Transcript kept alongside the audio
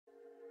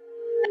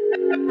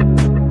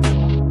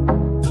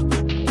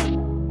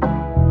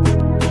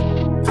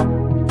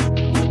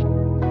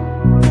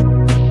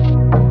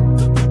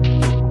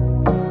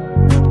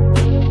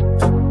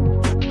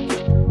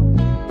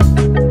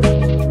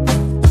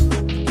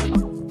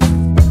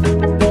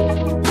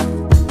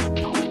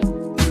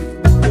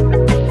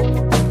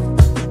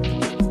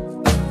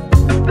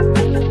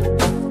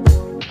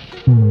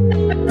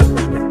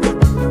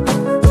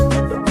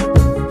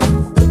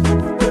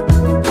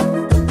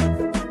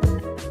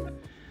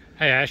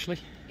Hey Ashley,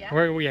 Yeah.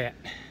 where are we at?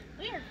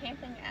 We are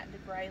camping at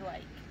DeGray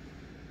Lake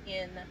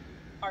in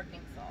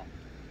Arkansas.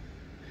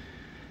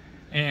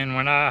 And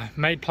when I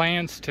made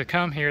plans to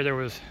come here, there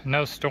was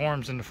no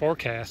storms in the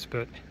forecast,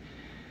 but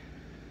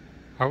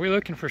are we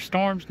looking for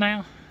storms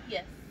now?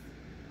 Yes.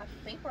 I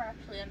think we're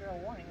actually under a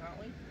warning,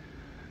 aren't we?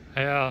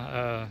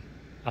 Yeah,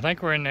 I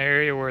think we're in the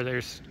area where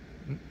there's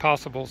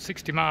possible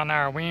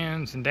 60-mile-an-hour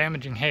winds and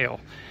damaging hail.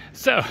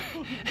 So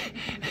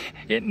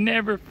it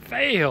never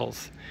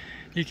fails.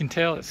 You can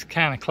tell it's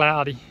kind of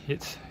cloudy.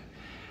 It's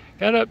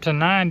got up to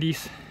 90s.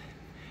 It's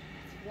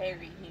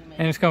very humid.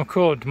 And it's going to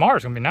cool.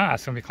 Tomorrow's going to be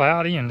nice. It's going to be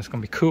cloudy and it's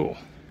going to be cool.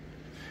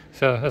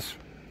 So that's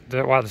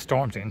why the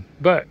storm's in.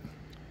 But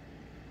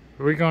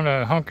we're going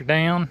to hunker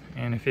down,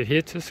 and if it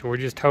hits us, we'll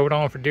just hold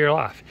on for dear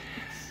life.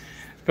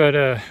 But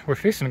we're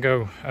fixing to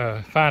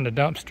go find a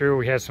dumpster.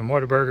 We had some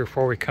Whataburger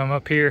before we come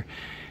up here,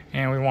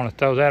 and we want to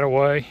throw that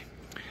away.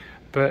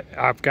 But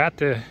I've got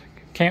the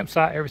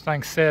campsite,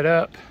 everything set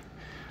up.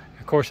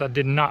 Of course, I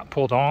did not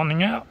pull the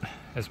awning out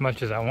as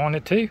much as I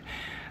wanted to.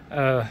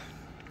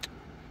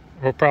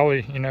 We'll probably,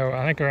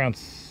 I think around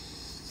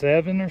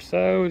 7 or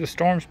so, the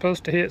storm's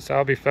supposed to hit, so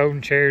I'll be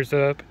folding chairs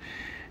up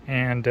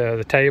and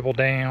the table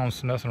down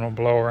so nothing will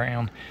blow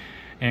around.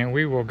 And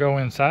we will go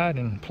inside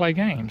and play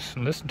games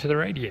and listen to the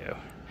radio.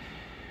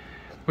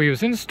 We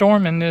was in a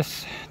storm in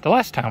this the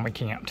last time we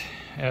camped.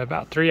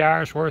 About 3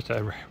 hours worth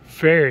of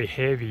very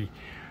heavy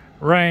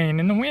rain,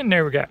 and the wind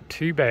never got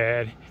too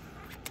bad.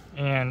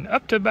 And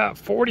up to about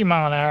 40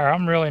 mile an hour,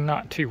 I'm really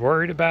not too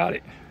worried about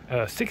it.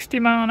 60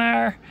 mile an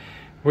hour,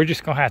 we're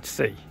just gonna have to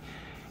see.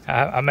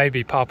 I may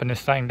be popping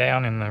this thing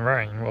down in the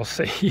rain, we'll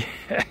see.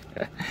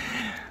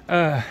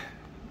 They're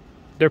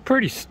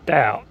pretty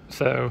stout,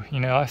 so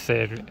like I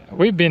said,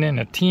 we've been in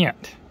a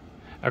tent,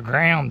 a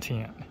ground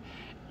tent,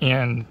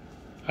 in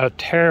a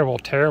terrible,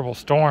 terrible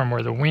storm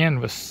where the wind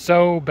was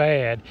so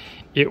bad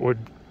it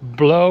would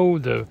blow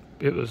the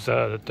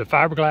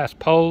fiberglass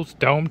poles,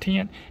 dome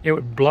tent. It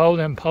would blow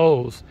them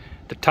poles.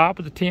 The top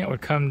of the tent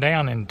would come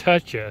down and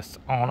touch us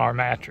on our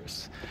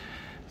mattress.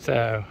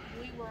 So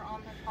we were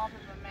on the top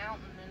of a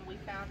mountain, and we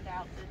found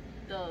out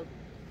that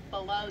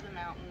below the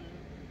mountain,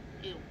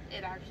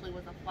 it actually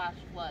was a flash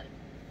flood.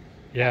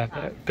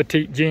 Yeah,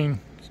 Petite Jean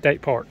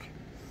State Park.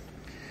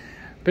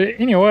 But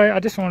anyway, I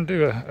just want to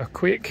do a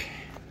quick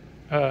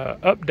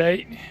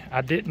update.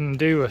 I didn't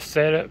do a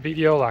setup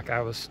video like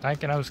I was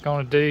thinking I was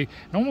going to do.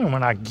 Normally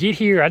when I get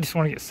here, I just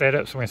want to get set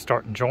up so we can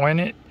start enjoying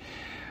it.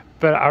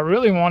 But I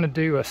really want to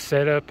do a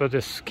setup of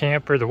this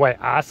camper the way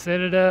I set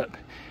it up.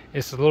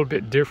 It's a little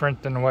bit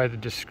different than the way the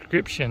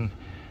description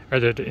or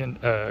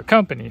the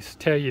companies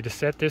tell you to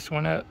set this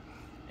one up.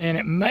 And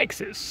it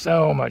makes it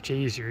so much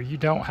easier. You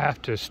don't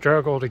have to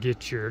struggle to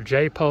get your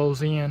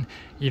J-poles in.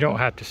 You don't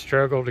have to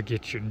struggle to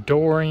get your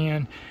door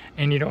in.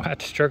 And you don't have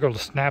to struggle to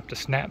snap the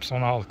snaps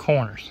on all the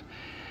corners.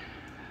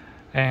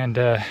 And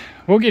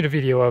we'll get a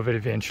video of it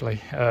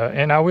eventually.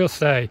 And I will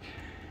say,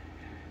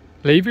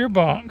 leave your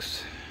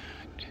bunks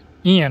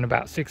in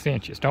about 6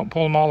 inches. Don't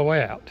pull them all the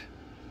way out.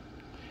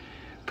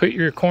 Put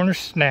your corner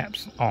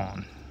snaps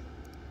on.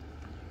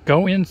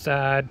 Go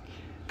inside,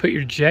 put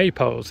your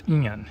J-poles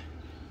in.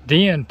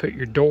 Then put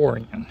your door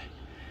in.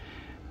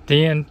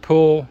 Then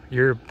pull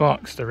your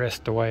bunks the rest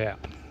of the way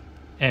out.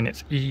 And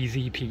it's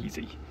easy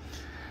peasy.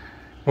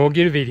 We'll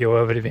get a video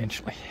of it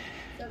eventually.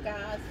 So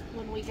guys,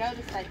 when we go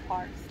to state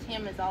parks,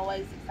 Tim is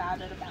always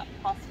excited about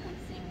possibly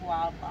seeing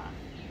wildlife.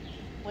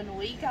 When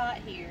we got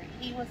here,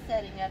 he was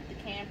setting up the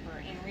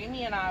camper, and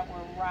Remy and I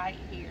were right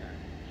here.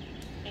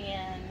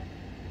 And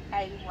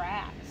a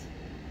rat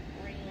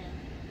ran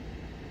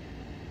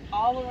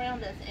all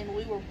around us, and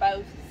we were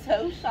both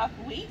so shocked.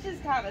 We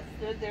just kind of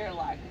stood there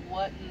like,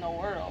 what in the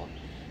world?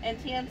 And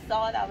Tim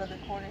saw it out of the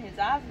corner of his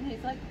eyes, and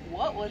he's like,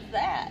 what was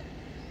that?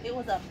 It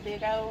was a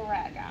big old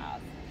rat, guys.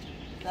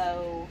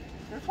 So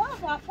there's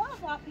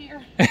wildlife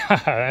here.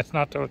 That's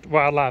not the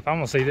wildlife. I'm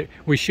gonna see that.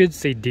 We should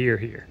see deer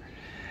here.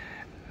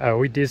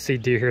 We did see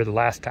deer here the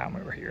last time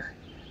we were here.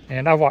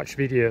 And I watched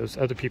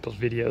videos, other people's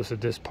videos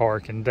of this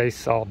park, and they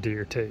saw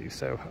deer too.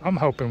 So I'm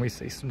hoping we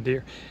see some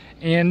deer.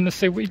 And let's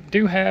see, we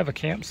do have a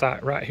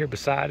campsite right here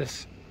beside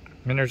us.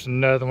 And there's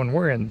another one.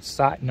 We're in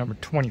site number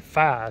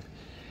 25.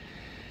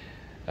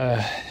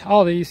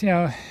 All these,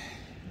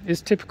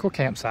 is typical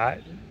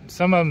campsite.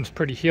 Some of them's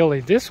pretty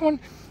hilly. This one,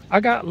 I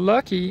got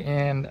lucky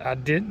and I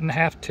didn't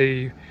have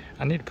to,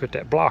 I need to put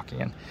that block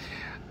in.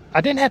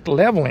 I didn't have to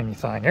level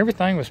anything.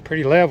 Everything was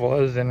pretty level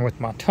other than with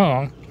my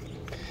tongue.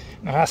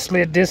 Now I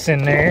slid this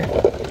in there.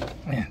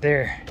 And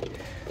there,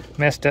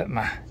 messed up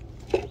my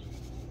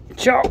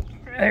chalk.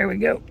 There we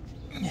go.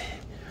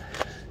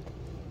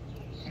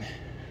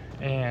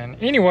 And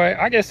anyway,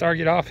 I guess I'll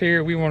get off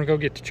here. We want to go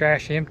get the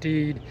trash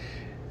emptied,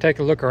 take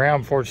a look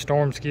around before the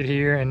storms get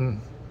here, and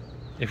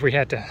if we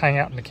had to hang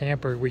out in the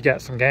camper, we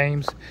got some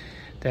games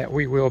that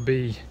we will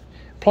be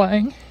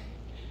playing.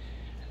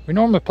 We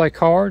normally play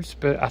cards,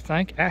 but I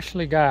think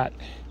Ashley got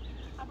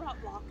I brought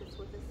Blockus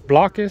with us.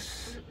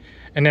 Blockus,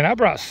 and then I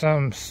brought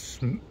some,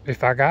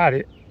 if I got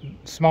it,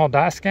 small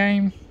dice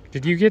game.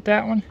 Did you get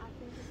that one? I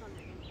think it's on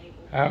the end table.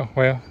 Oh,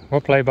 well,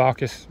 we'll play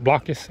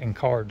blockers and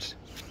cards.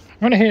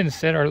 Went ahead and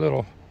set our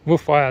little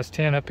Wolf-Wise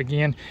tent up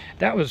again.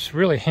 That was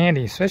really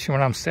handy, especially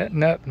when I'm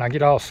setting up and I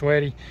get all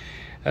sweaty.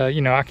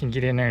 You know, I can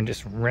get in there and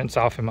just rinse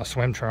off in my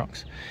swim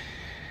trunks.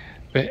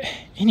 But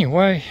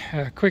anyway,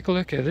 a quick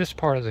look at this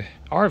part of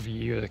our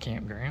view of the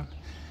campground.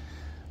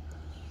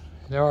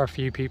 There are a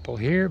few people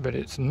here, but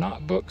it's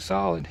not booked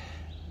solid.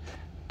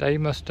 They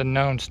must have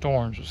known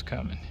storms was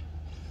coming.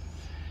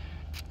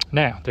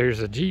 Now,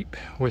 there's a Jeep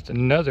with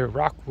another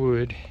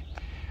Rockwood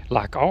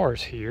like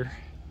ours here.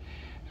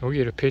 We'll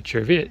get a picture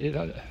of it.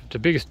 The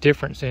biggest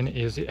difference in it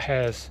is it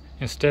has,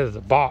 instead of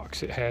the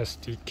box, it has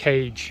the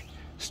cage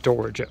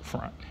storage up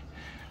front.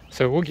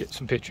 So we'll get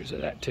some pictures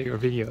of that too, or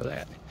video of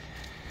that.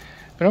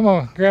 But I'm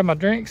gonna grab my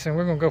drinks and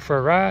we're gonna go for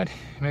a ride.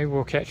 Maybe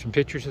we'll catch some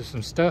pictures of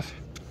some stuff.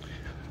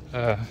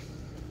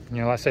 You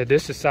know, like I said,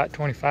 this is Site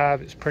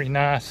 25. It's pretty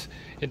nice.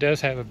 It does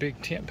have a big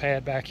tent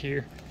pad back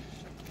here.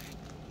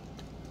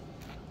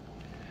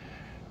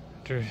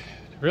 There's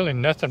really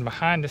nothing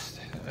behind us.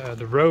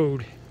 The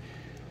road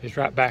is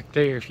right back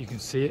there, if you can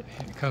see it.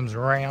 It comes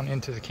around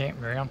into the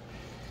campground.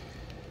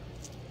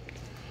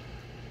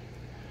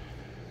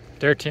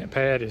 Their tent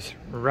pad is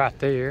right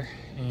there,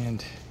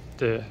 and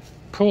the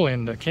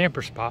pull-in, the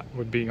camper spot,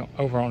 would be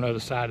over on the other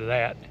side of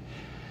that.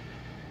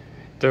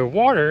 The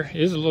water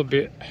is a little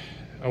bit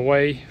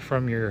away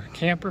from your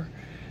camper,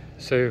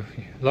 so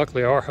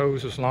luckily our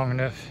hose was long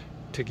enough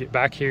to get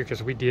back here,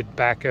 because we did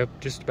back up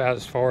just about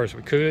as far as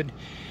we could.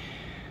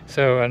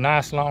 So a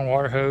nice long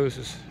water hose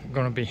is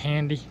going to be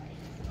handy.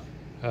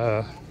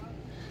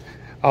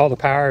 All the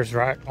power is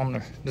right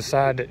on the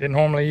side that it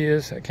normally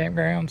is at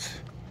campgrounds.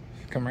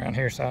 Come around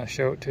here so I can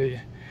show it to you.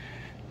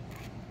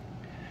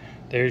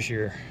 There's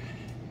your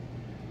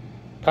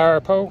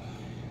power pole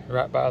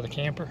right by the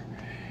camper.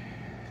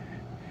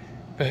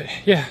 But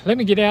yeah, let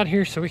me get out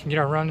here so we can get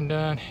our running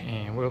done,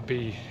 and we'll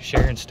be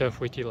sharing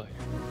stuff with you later.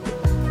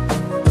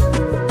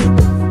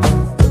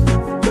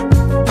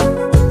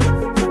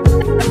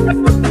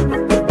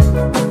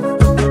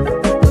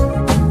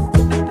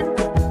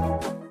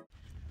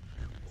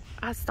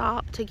 I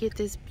stopped to get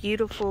this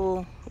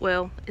beautiful,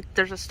 well,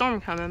 there's a storm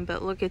coming,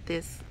 but look at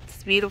this.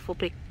 It's beautiful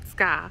big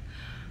sky.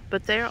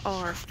 But there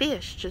are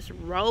fish just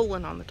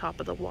rolling on the top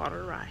of the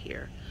water right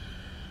here.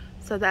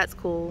 So that's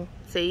cool.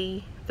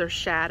 See, there's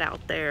shad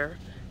out there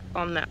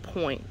on that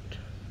point.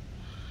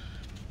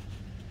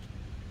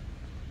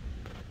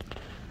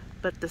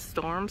 But the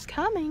storm's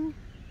coming.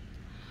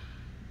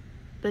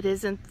 But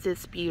isn't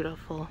this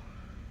beautiful?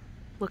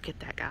 Look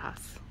at that,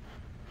 guys.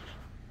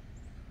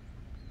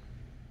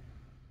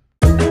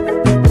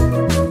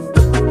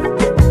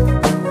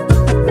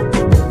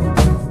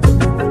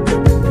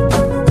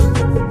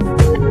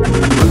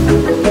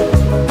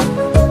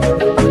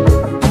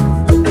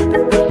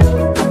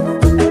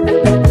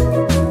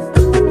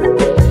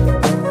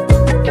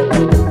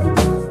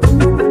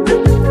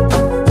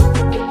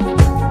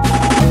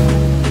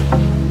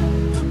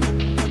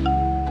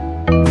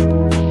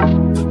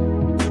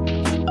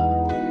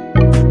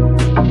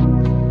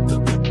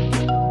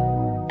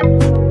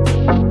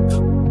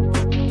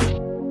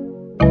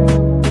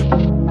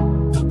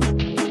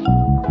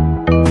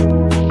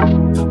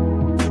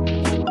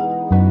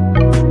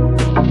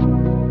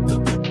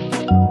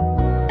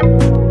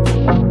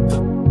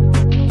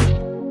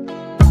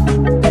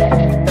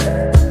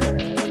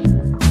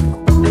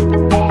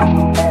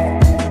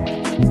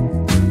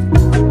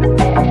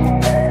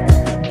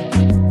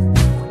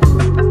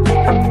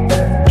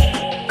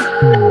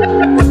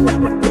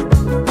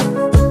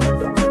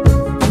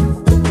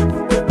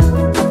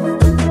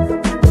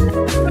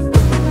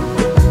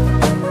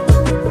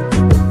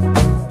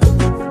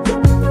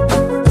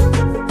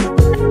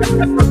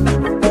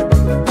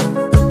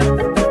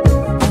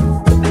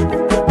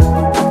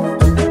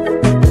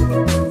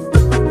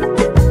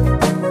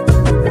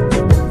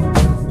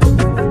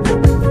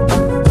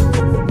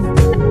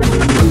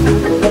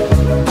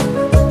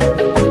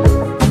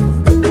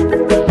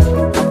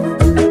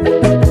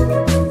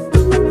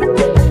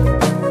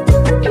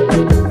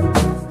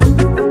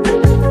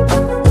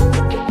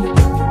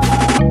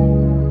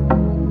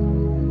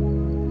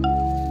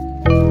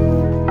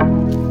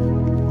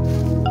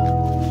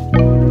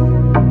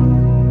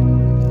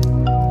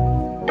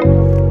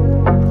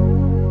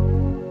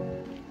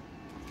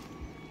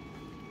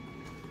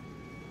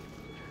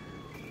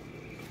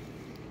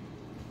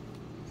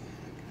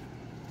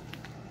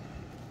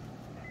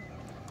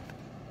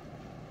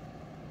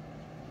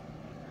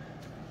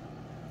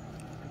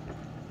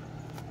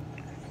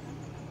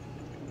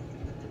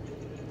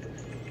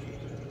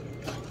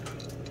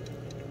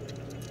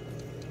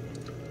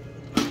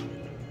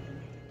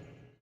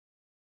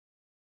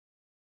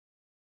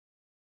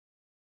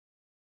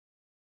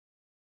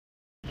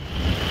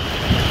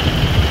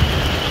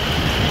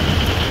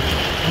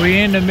 We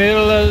in the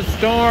middle of the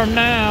storm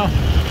now.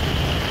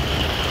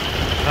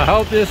 I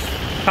hope this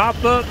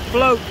pop-up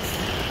floats.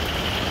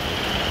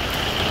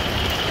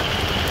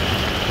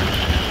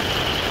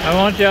 I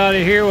want y'all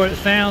to hear what it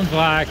sounds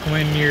like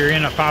when you're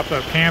in a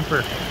pop-up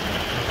camper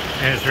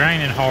and it's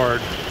raining hard.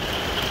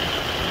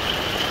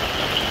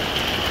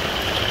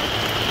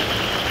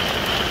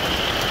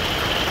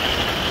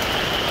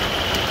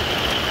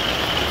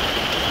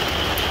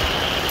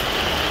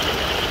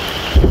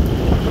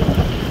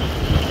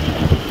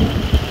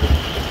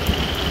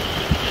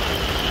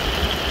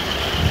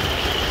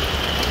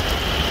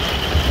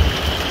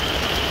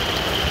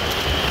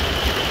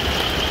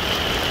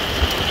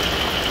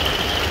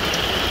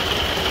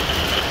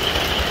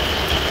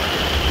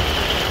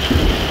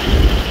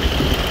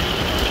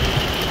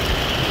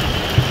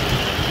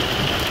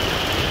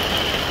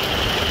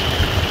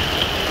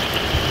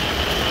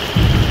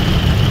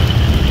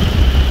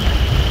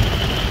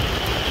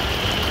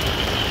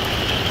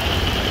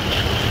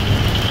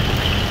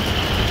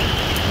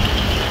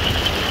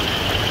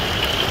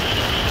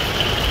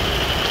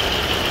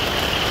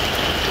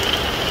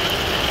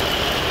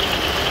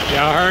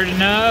 Y'all heard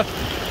enough?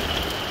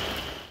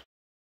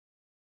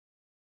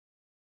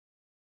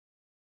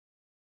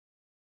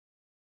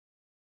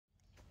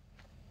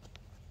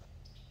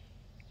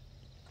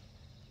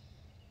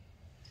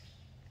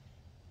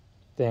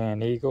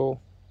 Dan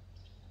Eagle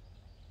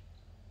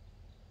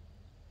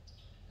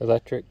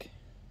electric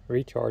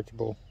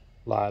rechargeable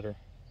lighter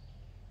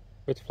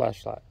with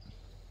flashlight.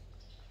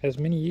 Has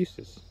many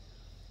uses.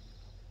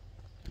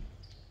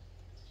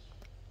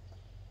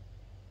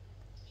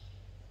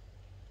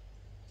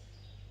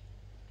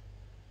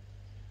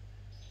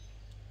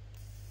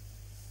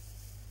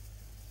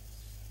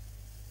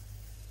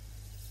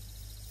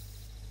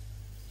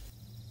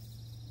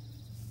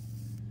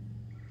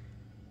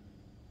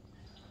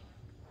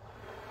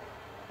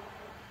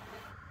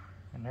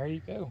 And there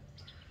you go.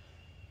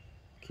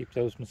 Keep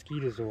those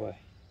mosquitoes away.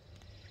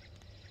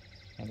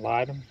 And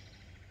light them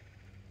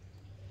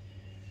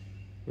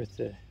with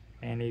the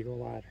Dan Eagle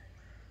lighter.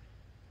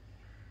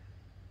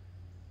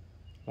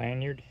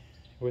 Lanyard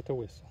with a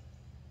whistle.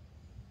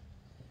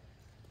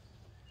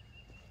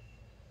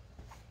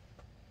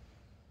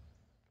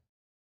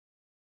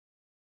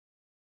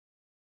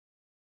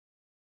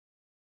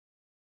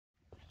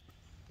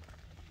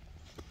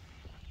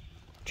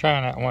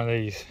 Trying out one of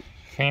these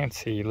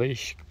fancy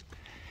leash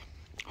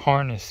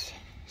harness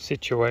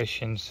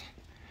situations.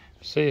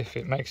 See if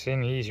it makes it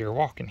any easier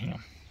walking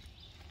him.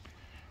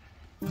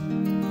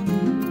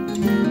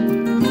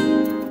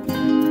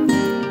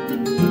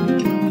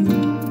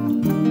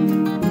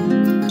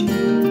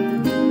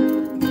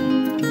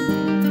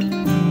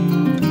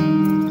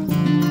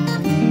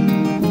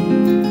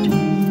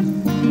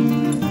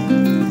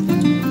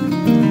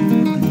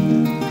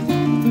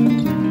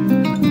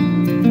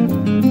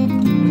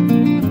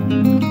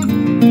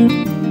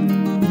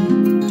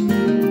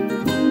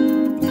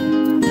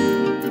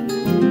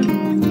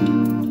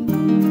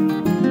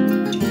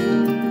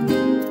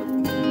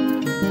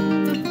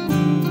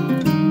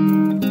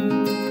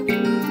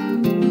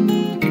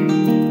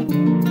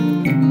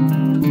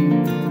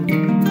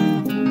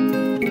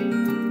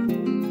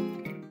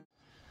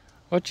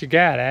 What you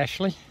got,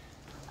 Ashley?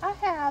 I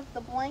have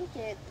the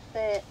blanket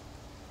that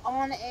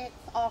Onyx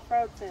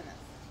off-road sent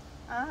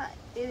us.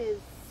 It is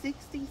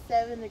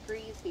 67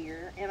 degrees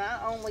here, and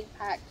I only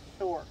packed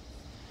shorts.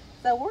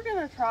 So we're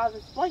gonna try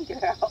this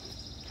blanket out.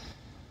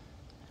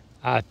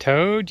 I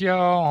told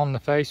y'all on the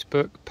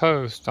Facebook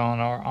post on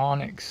our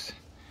Onyx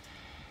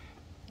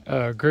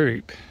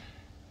group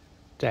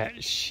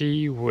that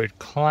she would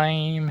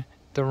claim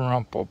the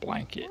Rumple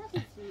blanket.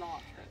 That is not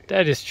true.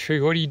 That is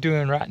true. What are you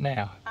doing right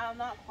now? I'm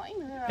not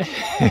claiming it,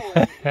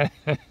 I'm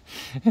borrowing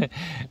it.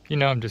 You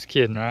know I'm just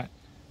kidding, right?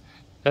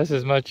 That's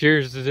as much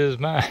yours as it is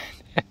mine.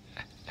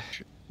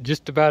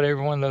 Just about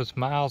every one of those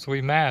miles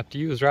we mapped,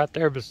 you was right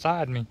there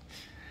beside me,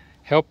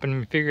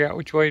 helping me figure out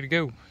which way to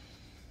go.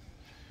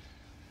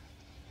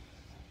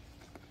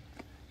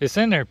 It's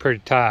in there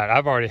pretty tight.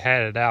 I've already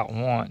had it out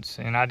once,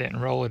 and I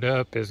didn't roll it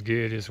up as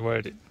good as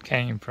what it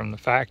came from the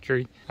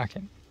factory.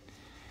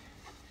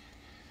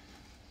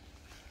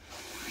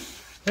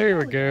 There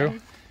we go.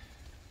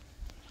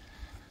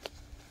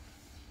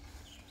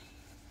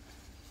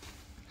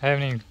 I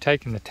haven't even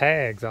taken the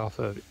tags off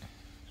of it.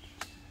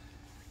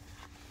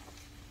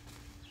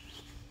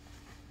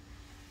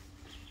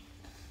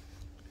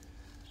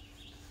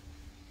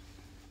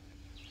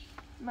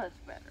 Much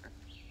better.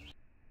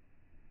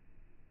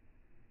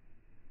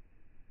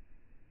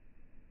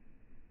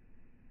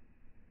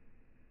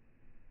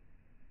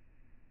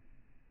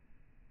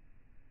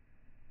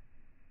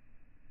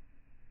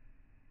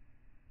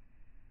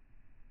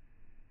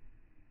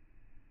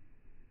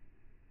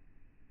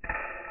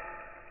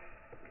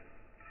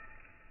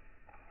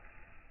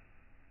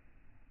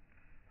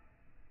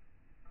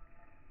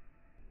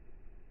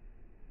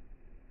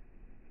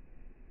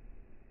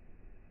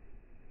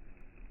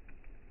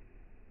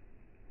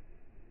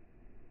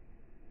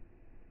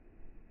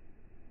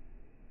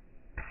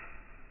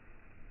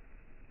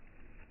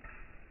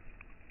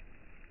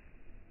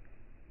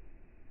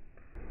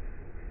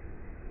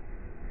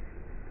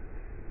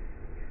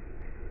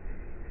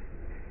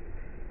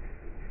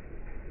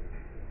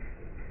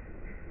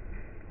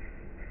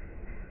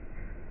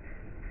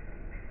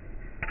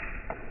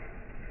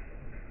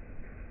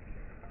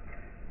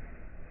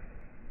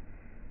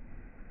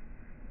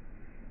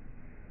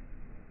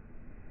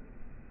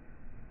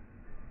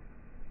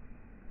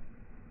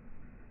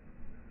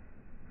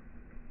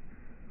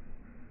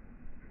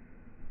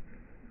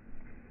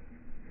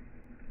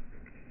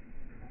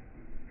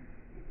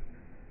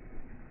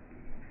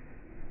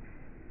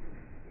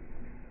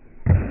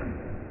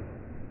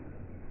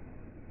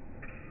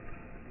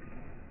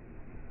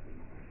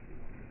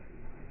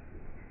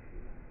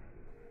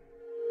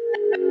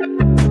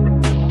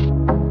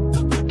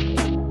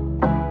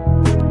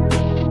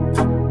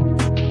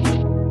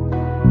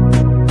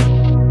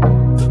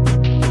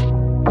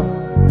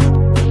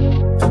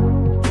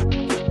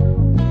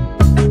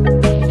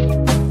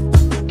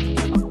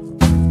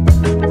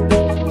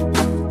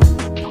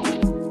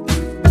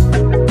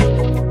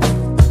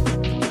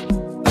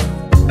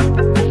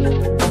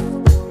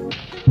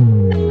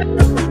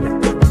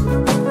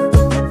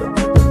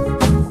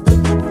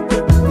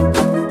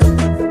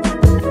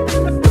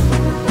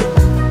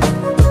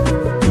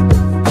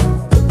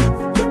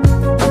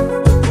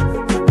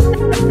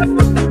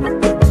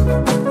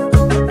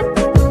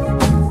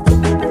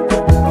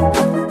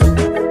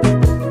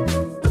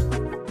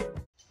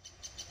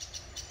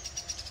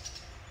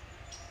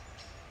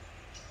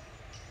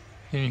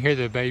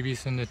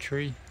 babies in the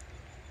tree.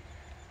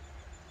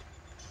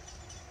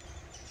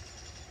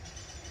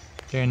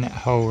 They're in that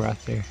hole right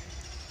there.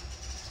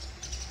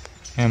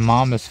 And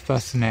Mama's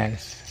fussing at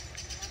us.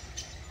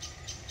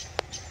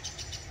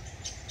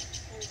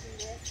 There's a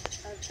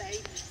nest of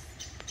babies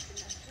in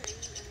the tree,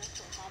 and that's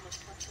what Mama's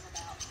fussing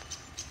about.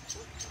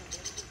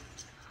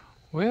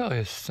 Well,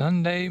 it's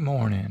Sunday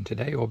morning.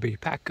 Today will be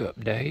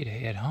pack-up day to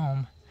head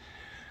home.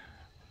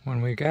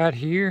 When we got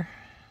here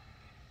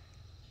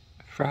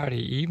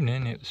Friday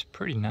evening, it was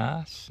pretty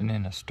nice, and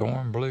then a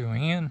storm blew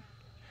in.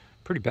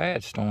 Pretty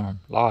bad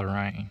storm, a lot of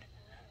rain,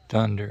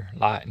 thunder,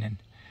 lightning.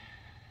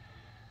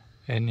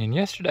 And then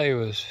yesterday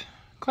was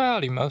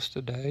cloudy most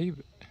of the day,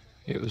 but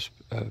it was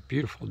a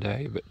beautiful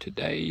day. But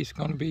today is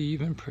going to be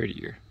even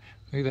prettier.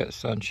 Look at that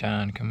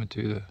sunshine coming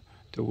through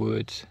the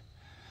woods.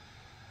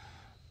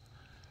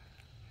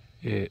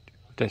 The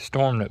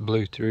storm that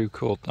blew through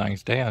cooled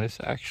things down. It's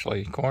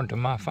actually, according to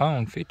my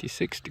phone,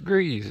 56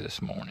 degrees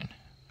this morning.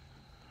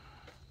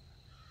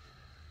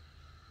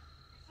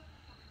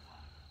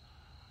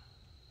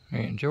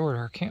 We enjoyed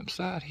our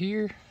campsite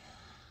here.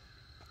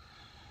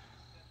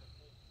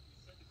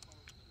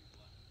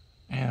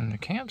 And the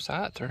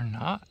campsites are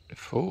not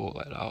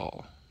full at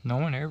all. No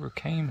one ever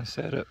came and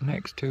sat up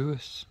next to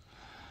us.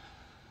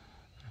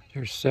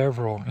 There's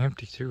several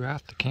empty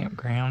throughout the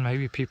campground.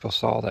 Maybe people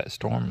saw that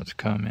storm was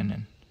coming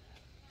and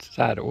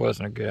decided it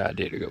wasn't a good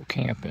idea to go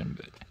camping,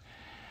 but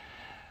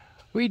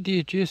we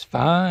did just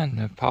fine.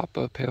 The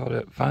pop-up held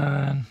up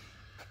fine.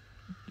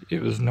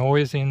 It was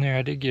noisy in there.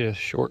 I did get a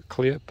short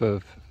clip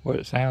of what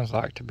it sounds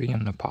like to be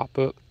in the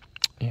pop-up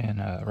in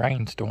a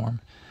rainstorm.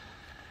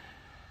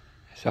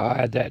 So I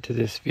add that to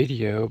this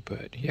video,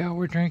 but yeah,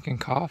 we're drinking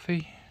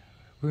coffee.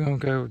 We're gonna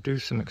go do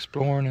some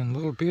exploring in a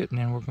little bit, and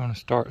then we're gonna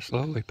start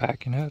slowly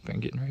packing up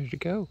and getting ready to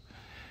go.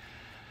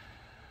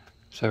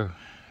 So,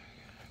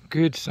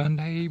 good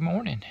Sunday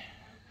morning.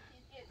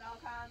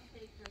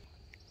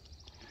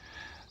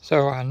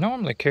 So I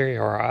normally carry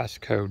our ice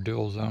cold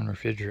dual zone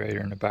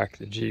refrigerator in the back of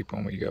the Jeep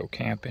when we go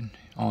camping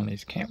on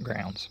these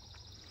campgrounds.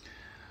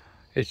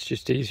 It's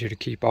just easier to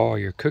keep all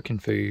your cooking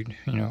food,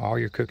 you know, all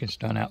your cooking's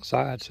done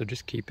outside, so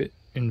just keep it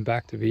in the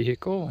back of the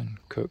vehicle and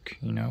cook,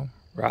 you know,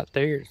 right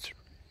there. It's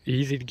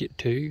easy to get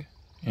to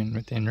and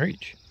within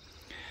reach.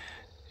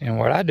 And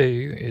what I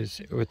do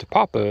is, with the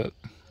pop-up,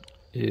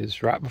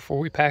 is right before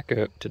we pack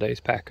up,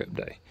 today's pack-up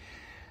day.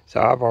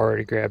 So I've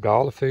already grabbed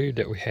all the food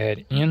that we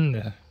had in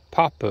the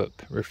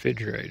pop-up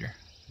refrigerator,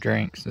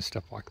 drinks and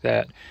stuff like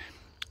that,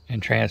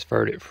 and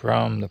transferred it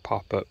from the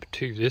pop-up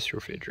to this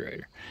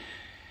refrigerator.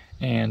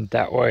 And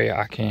that way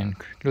I can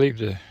leave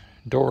the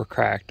door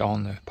cracked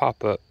on the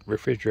pop-up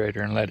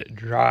refrigerator and let it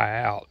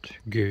dry out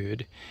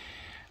good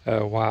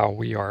while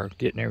we are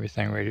getting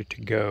everything ready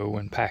to go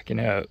and packing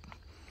up.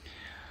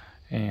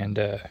 And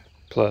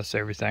plus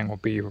everything will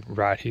be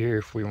right here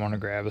if we want to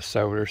grab a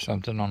soda or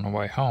something on the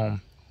way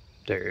home.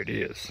 There it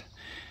is.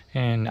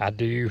 And I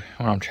do,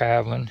 when I'm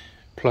traveling,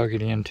 plug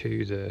it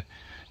into the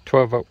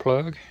 12-volt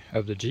plug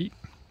of the Jeep.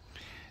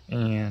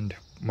 And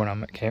when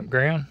I'm at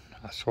campground,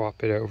 I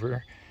swap it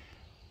over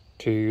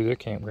to the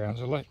campground's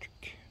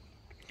electric.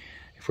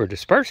 If we're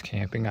dispersed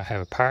camping, I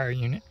have a power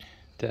unit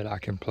that I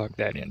can plug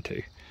that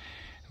into.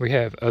 We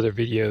have other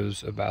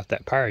videos about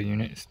that power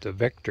unit. It's the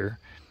Vector.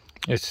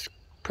 It's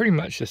pretty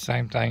much the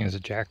same thing as a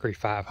Jackery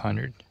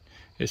 500,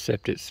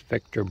 except it's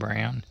Vector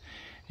Brown.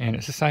 And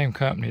it's the same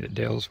company that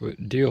deals with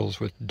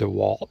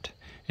DeWalt.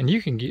 And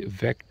you can get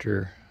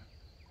Vector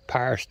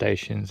power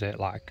stations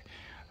at like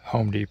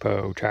Home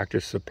Depot,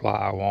 Tractor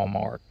Supply,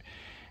 Walmart.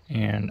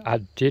 And I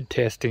did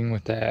testing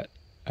with that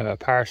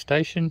power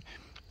station.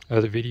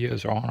 Other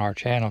videos are on our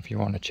channel if you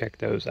want to check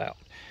those out.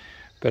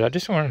 But I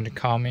just wanted to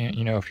comment,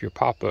 you know, if you're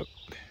pop-up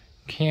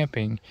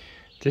camping,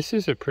 this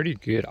is a pretty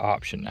good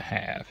option to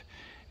have.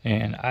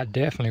 And I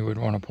definitely would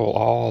want to pull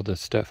all the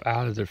stuff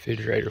out of the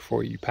refrigerator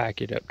before you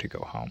pack it up to go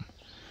home.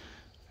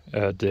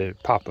 The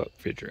pop-up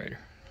refrigerator.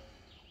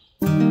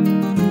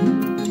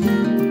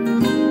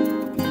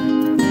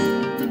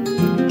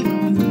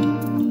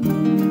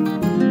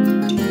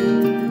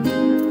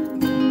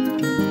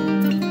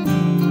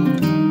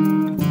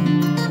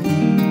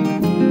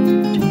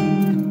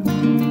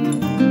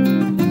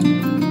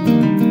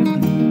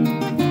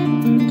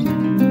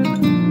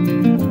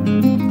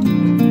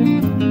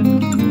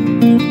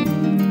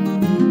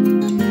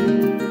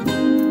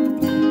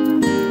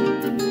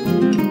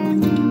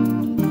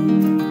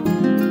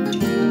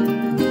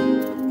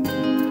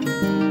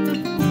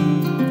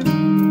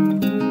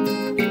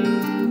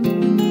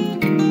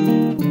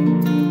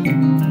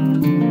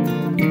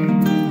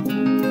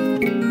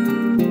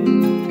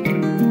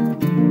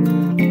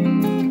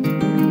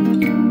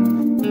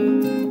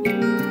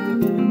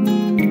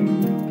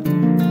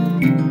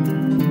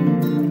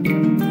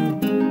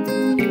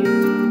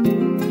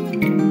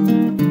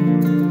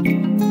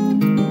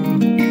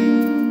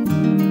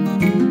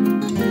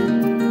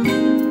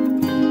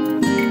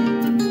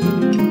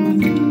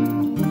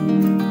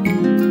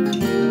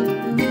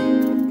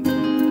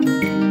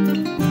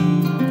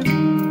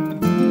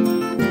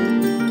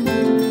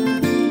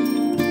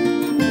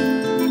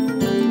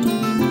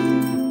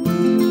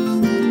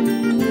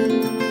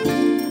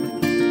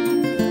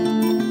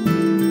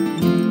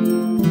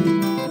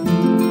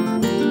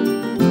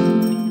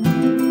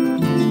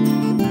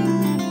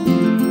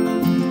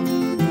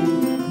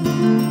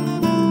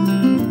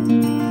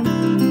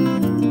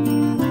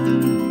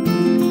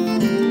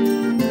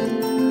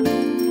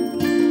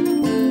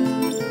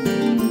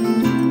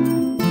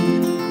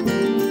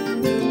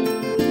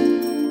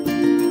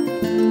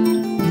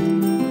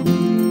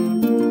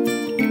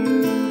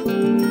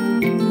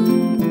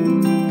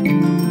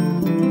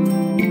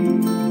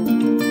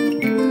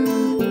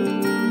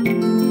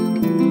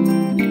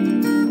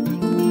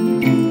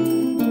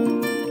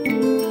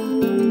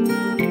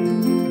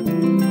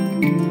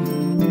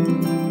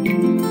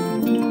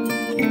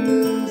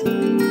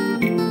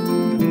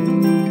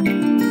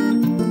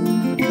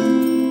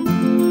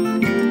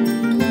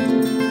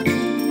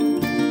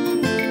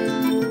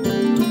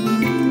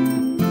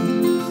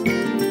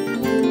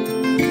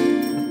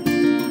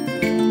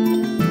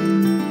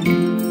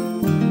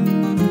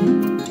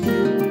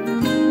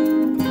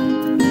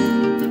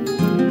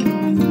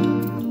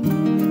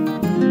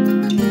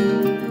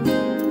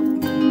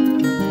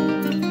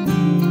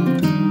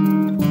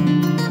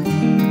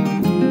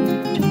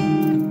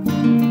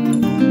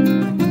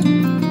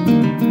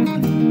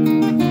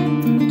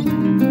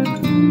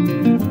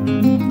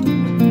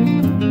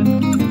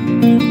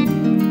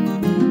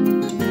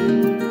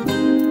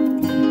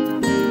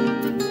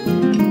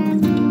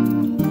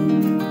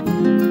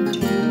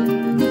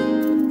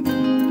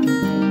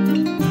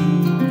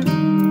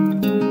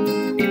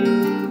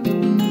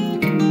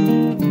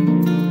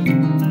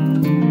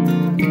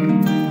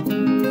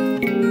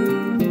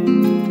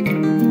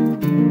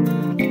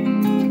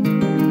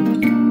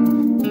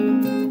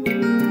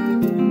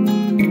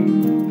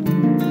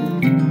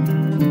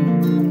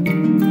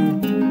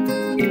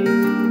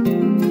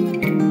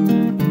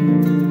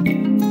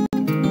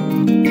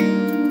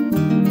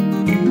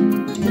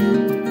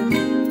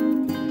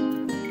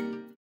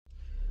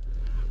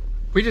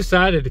 we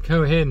decided to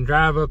go ahead and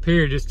drive up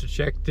here just to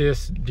check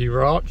this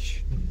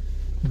DeGray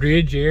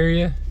Bridge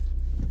area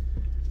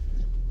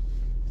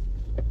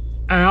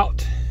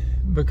out,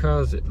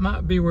 because it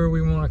might be where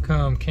we want to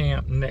come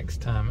camp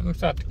next time. It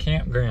looks like the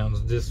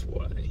campground's this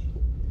way.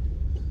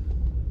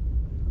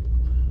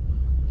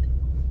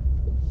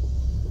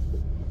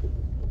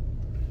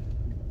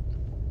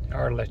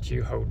 Or let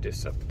you hold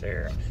this up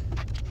there.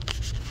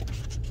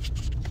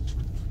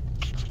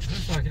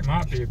 Looks like it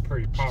might be a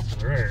pretty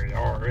popular area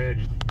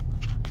already.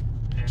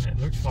 And it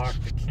looks like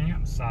the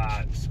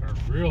campsites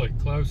are really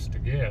close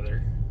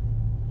together.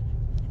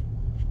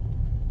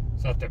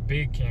 It's like the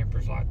big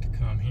campers like to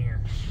come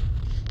here.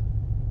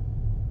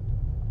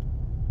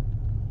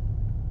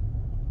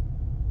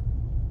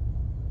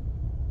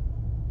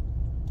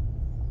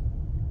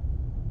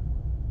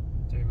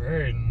 They're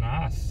very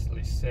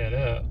nicely set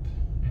up.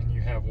 And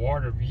you have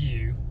water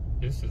view.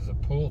 This is a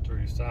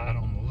pull-through side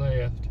on the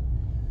left.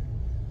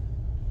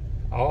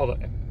 All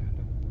the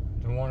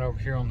one over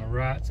here on the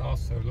right's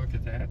also, look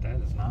at that.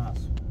 That is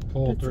nice.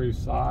 Pull-through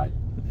side.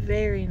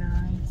 Very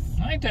nice.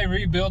 I think they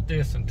rebuilt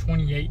this in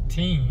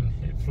 2018.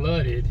 It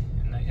flooded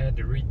and they had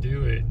to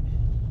redo it.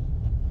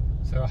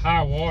 So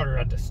high water,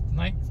 I just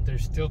think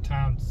there's still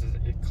times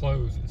it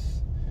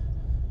closes.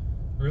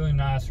 Really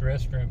nice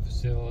restroom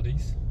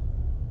facilities.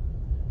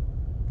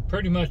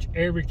 Pretty much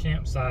every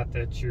campsite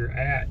that you're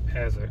at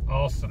has an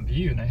awesome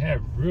view, and they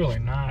have really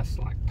nice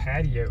like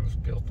patios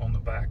built on the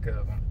back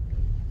of them.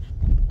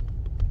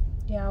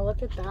 Yeah,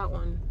 look at that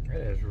one. It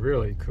is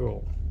really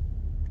cool.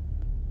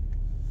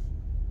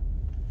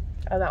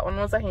 Oh, that one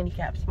was a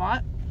handicap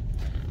spot.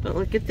 But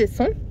look at this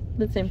one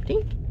that's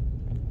empty.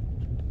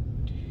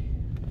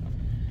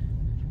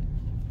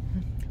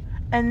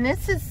 And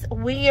this is,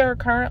 we are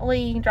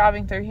currently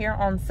driving through here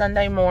on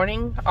Sunday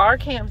morning. Our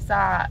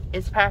campsite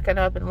is packing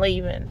up and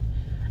leaving.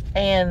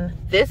 And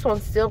this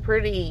one's still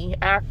pretty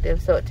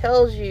active. So it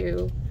tells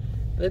you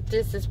that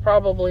this is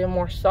probably a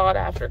more sought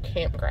after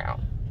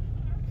campground.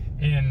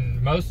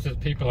 And most of the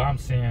people I'm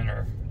seeing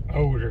are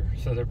older.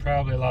 So there are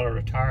probably a lot of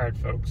retired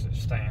folks that are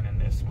staying in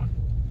this one.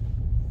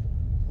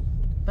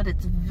 But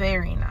it's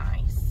very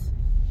nice.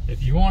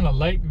 If you want a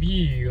lake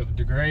view of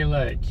DeGray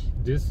Lake,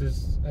 this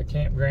is a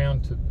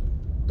campground to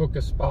book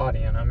a spot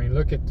in. I mean,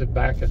 look at the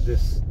back of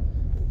this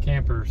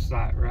camper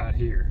site right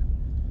here.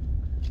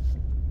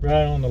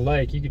 Right on the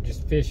lake, you could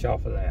just fish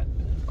off of that.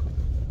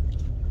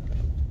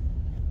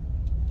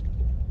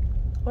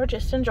 Or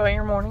just enjoy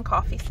your morning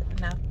coffee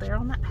sitting out there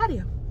on that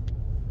patio.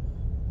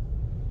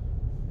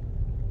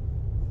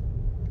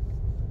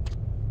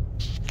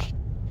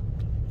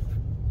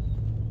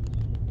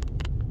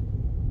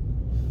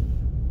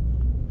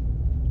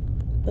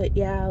 But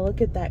yeah,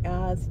 look at that,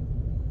 guys.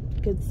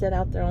 Could sit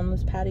out there on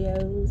those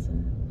patios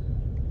and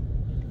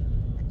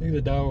look at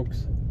the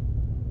dogs.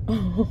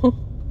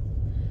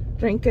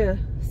 Drink a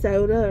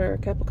soda or a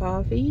cup of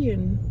coffee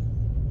and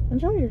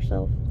enjoy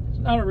yourself. It's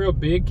not a real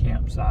big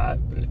campsite,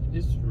 but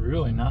it's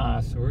really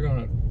nice. So we're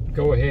gonna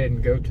go ahead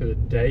and go to the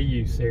day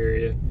use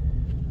area.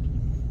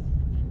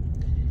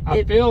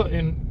 I feel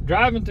in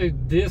driving through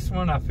this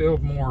one, I feel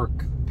more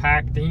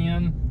packed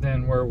in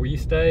than where we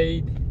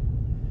stayed.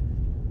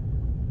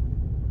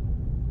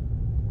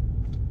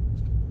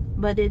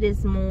 But it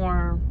is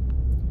more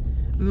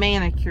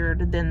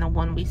manicured than the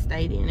one we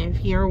stayed in.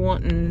 If you're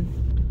wanting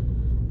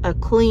a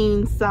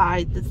clean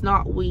site that's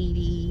not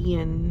weedy,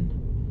 and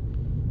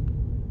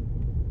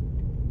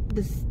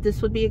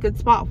this would be a good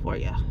spot for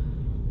you.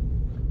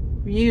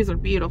 Views are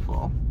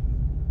beautiful.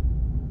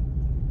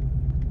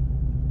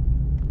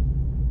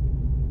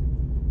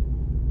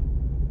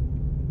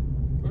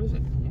 What is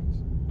it?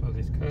 Oh,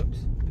 these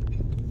cups.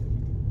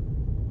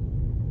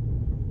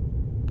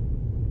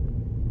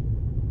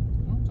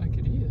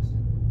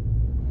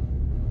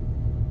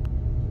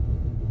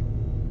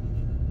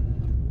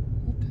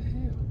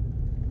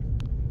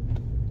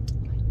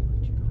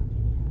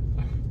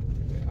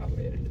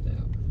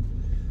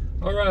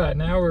 All right,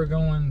 now we're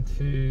going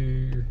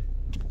to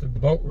the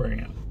boat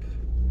ramp.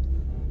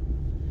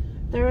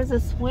 There is a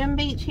swim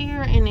beach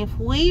here, and if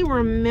we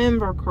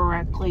remember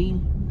correctly,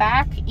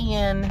 back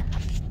in,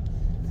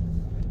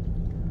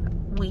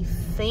 we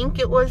think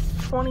it was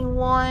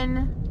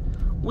 21,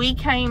 we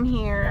came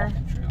here.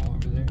 Walking trail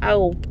over there.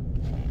 Oh,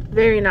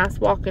 very nice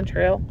walking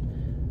trail.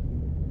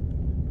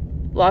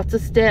 Lots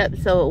of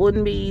steps, so it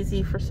wouldn't be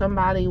easy for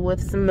somebody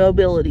with some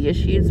mobility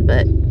issues,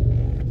 but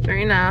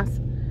very nice.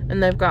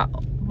 And they've got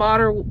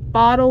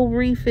bottle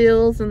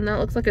refills, and that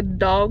looks like a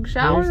dog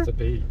shower. Here's the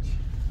beach.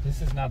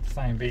 This is not the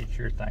same beach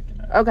you're thinking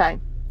of.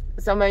 Okay,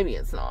 so maybe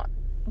it's not,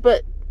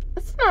 but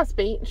it's a nice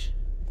beach.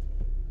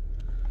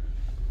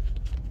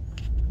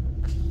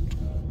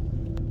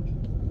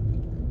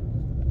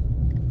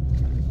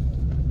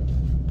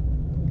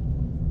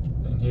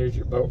 And here's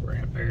your boat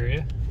ramp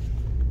area.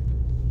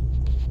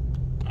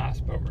 Nice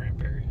boat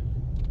ramp area.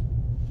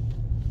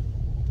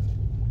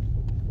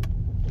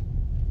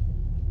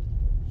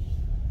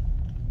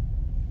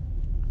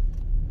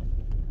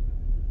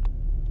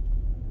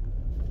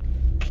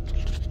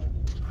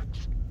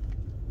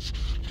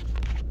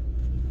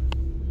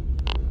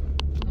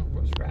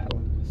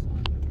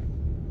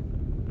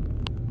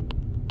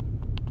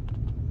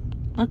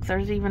 Look,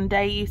 there's even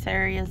day use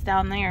areas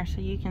down there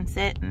so you can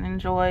sit and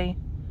enjoy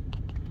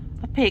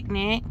a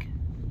picnic.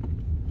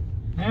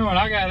 And when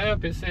I got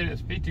up, it said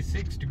it's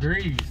 56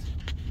 degrees.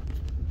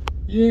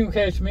 You didn't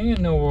catch me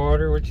in no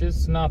water, which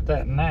is not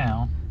that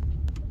now.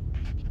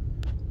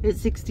 It's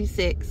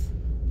 66.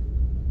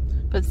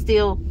 But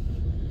still,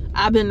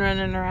 I've been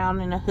running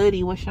around in a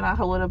hoodie wishing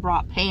I would have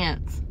brought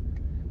pants.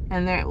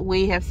 And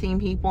we have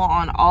seen people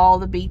on all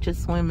the beaches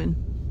swimming.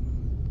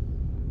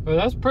 Well,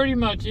 that's pretty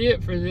much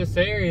it for this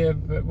area,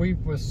 but we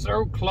was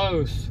so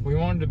close, we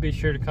wanted to be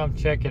sure to come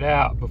check it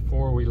out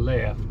before we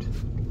left.